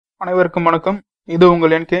அனைவருக்கும் வணக்கம். இது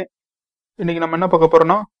உங்கள் NK. இன்னைக்கு நம்ம என்ன பார்க்க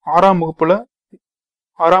போறோம்னா ஆறாம்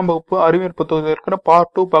வகுப்பு அறிவியல் புத்தகத்தில் இருக்கிற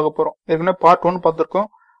பார்ட் 2 பார்க்க போறோம். ஏற்கனவே பார்ட் 1 பார்த்துருக்கோம்.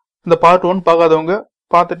 இந்த பார்ட் 1 பார்க்காதவங்க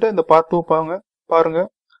பார்த்துட்டு இந்த பார்ட் 2 பாருங்க.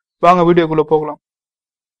 வாங்க வீடியோக்குள்ள போகலாம்.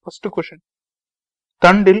 ஃபர்ஸ்ட் கொஸ்டின்,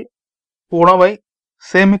 தண்டில் உணவை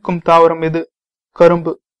சேமிக்கும் தாவரம் எது?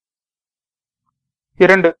 கரும்பு.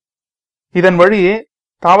 2, இதன் வழியே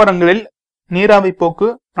தாவரங்களில் நீராவி போக்கு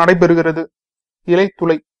நடைபெறுகிறது.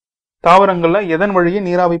 இலைத்துளை. தாவரங்கள்ல எதன் வழியே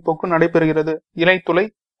நீராவி போக்கு நடைபெறுகிறது? இலைத்துளை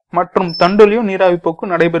மற்றும் தண்டுலையும் நீராவி போக்கு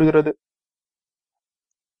நடைபெறுகிறது.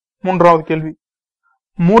 3வது கேள்வி,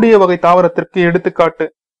 மூடிய வகை தாவரத்திற்கு எடுத்துக்காட்டு.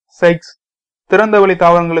 சைக்ஸ். திறந்தவெளி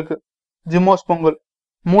தாவரங்களுக்கு ஜிம்னோஸ்போம்கள்.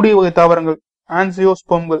 மூடிய வகை தாவரங்கள்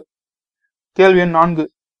ஆன்ஜியோஸ்போம்கள். கேள்வி எண் 4,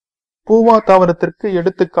 பூவா தாவரத்திற்கு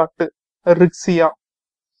எடுத்துக்காட்டு. ரிக்ஸியா.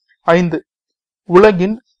 5,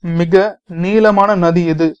 உலகின் மிக நீளமான நதி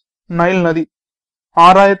எது? நைல் நதி.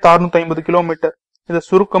 6650 கிலோமீட்டர். இது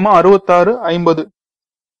சுருக்கமா 6650.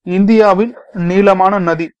 இந்தியாவின் நீளமான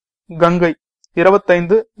நதி கங்கை.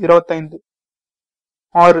 25.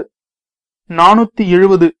 6,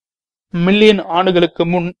 470 மில்லியன் ஆண்டுகளுக்கு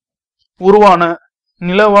முன் உருவான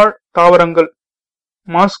நிலவாழ் தாவரங்கள்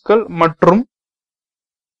மாஸ்கல் மற்றும்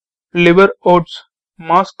லிவர்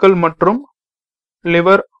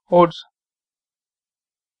ஓட்ஸ்.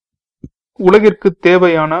 உலகிற்கு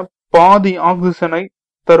தேவையான பாதி ஆக்சிஜனை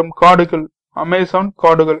தரும் காடுகள் அமேசான்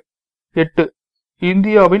காடுகள். 8,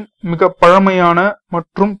 இந்தியாவின் மிக பழமையான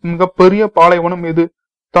மற்றும் மிகப்பெரிய பாலைவனம் எது?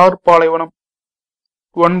 தார் பாலைவனம்.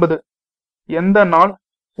 9, எந்த நாள்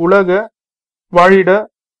உலக வாழிட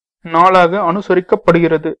நாளாக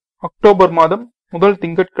அனுசரிக்கப்படுகிறது? அக்டோபர் மாதம் முதல்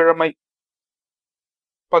திங்கட்கிழமை.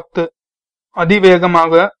 10,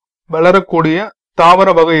 அதிவேகமாக வளரக்கூடிய தாவர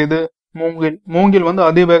வகை எது? மூங்கில். மூங்கில்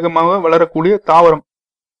அதிவேகமாக வளரக்கூடிய தாவரம்.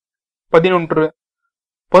 11,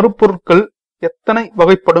 பருப்பொருட்கள் எத்தனை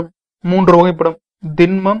வகைப்படும்? 3 வகைப்படும்.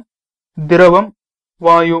 திண்மம், திரவம்,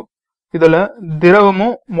 வாயு. இதுல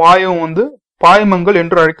திரவமும் வாயுவும் பாய்மங்கள்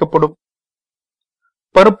என்று அழைக்கப்படும்.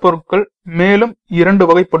 பருப்பொருட்கள் மேலும் 2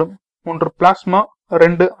 வகைப்படும். 1 பிளாஸ்மா,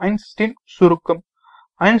 2 ஐன்ஸ்டீன் சுருக்கம்.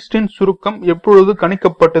 ஐன்ஸ்டீன் சுருக்கம் எப்பொழுது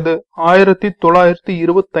கணிக்கப்பட்டது?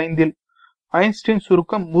 1925. ஐன்ஸ்டீன்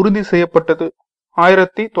சுருக்கம் உறுதி செய்யப்பட்டது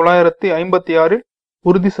 1956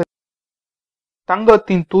 உறுதி செய்ய.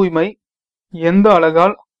 தங்கத்தின் தூய்மை எந்த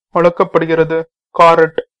அலகால் அளக்கப்படுகிறது?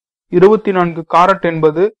 காரட். 24 காரட்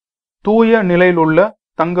என்பது தூய நிலையில் உள்ள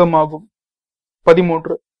தங்கமாகும்.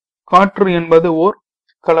 13, காற்று என்பது ஓர்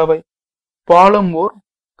கலவை. பாலும் ஓர்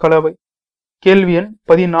கலவை. கேள்வி எண்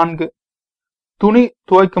 14, துணி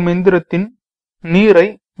துவைக்கும் எந்திரத்தின் நீரை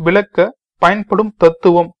விளக்க பயன்படும்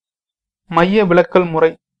தத்துவம். மைய விளக்கல்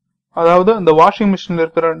முறை. அதாவது இந்த வாஷிங் மிஷின்ல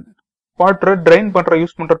இருக்கிற வாட்டரை ட்ரைன் பண்ற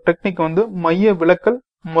யூஸ் பண்ற டெக்னிக் மைய விளக்கல்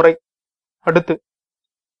முறை. அடுத்து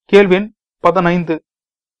கேள்வி எண் 15,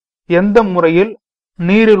 எந்த முறையில்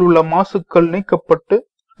நீரில் உள்ள மாசுக்கள் நீக்கப்பட்டு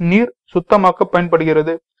நீர் சுத்தமாக்க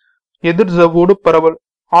பயன்படுகிறது? எதிர் ஜவ்வோடு பரவல்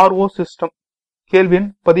RO சிஸ்டம். கேள்வி எண்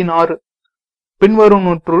 16,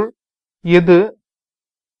 பின்வருவனற்றுள் எது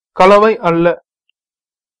கலவை அல்ல?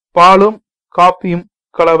 பாலும் காப்பியும்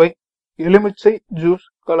கலவை. எலுமிச்சை ஜூஸ்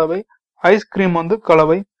கலவை. ஐஸ்கிரீம்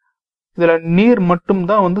கலவை. இதுல நீர் மட்டும்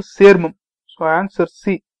தான் சேர்மம். ஆன்சர்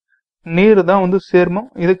சி, நீர் தான் சேர்மம்.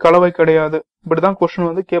 இது கலவை கிடையாது. இப்படிதான்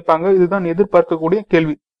கொஸ்டின் கேட்பாங்க. இதுதான் எதிர்பார்க்கக்கூடிய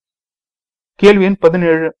கேள்வி. கேள்வி எண்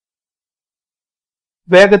 17,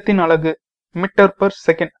 வேகத்தின் அலகு மீட்டர் பர்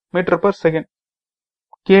செகண்ட்.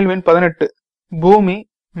 கேள்வி எண் 18, பூமி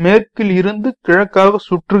மேற்கில் இருந்து கிழக்காக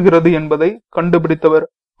சுற்றுகிறது என்பதை கண்டுபிடித்தவர்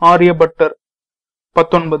ஆரியபட்டர்.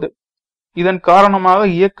 19, இதன் காரணமாக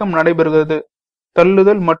இயக்கம் நடைபெறுகிறது.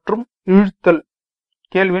 தள்ளுதல் மற்றும் இழுத்தல்.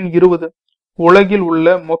 கேள்வி எண் 20, உலகில் உள்ள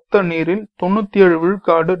மொத்த நீரில் 97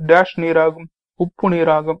 விழுக்காடு டேஷ் நீராகும், உப்பு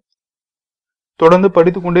நீராகும். தொடர்ந்து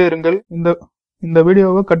படித்துக் கொண்டே இருங்கள். இந்த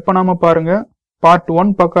வீடியோவை கட் பண்ணாம பாருங்க. பார்ட்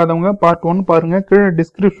 1 பார்க்காதவங்க பார்ட் 1 பாருங்க. கீழே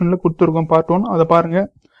டிஸ்கிரிப்ஷன்ல கொடுத்துருக்கோம் பார்ட் 1, அதை பாருங்க.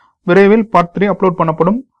 விரைவில் பார்ட் 3 அப்லோட்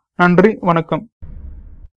பண்ணப்படும். நன்றி, வணக்கம்.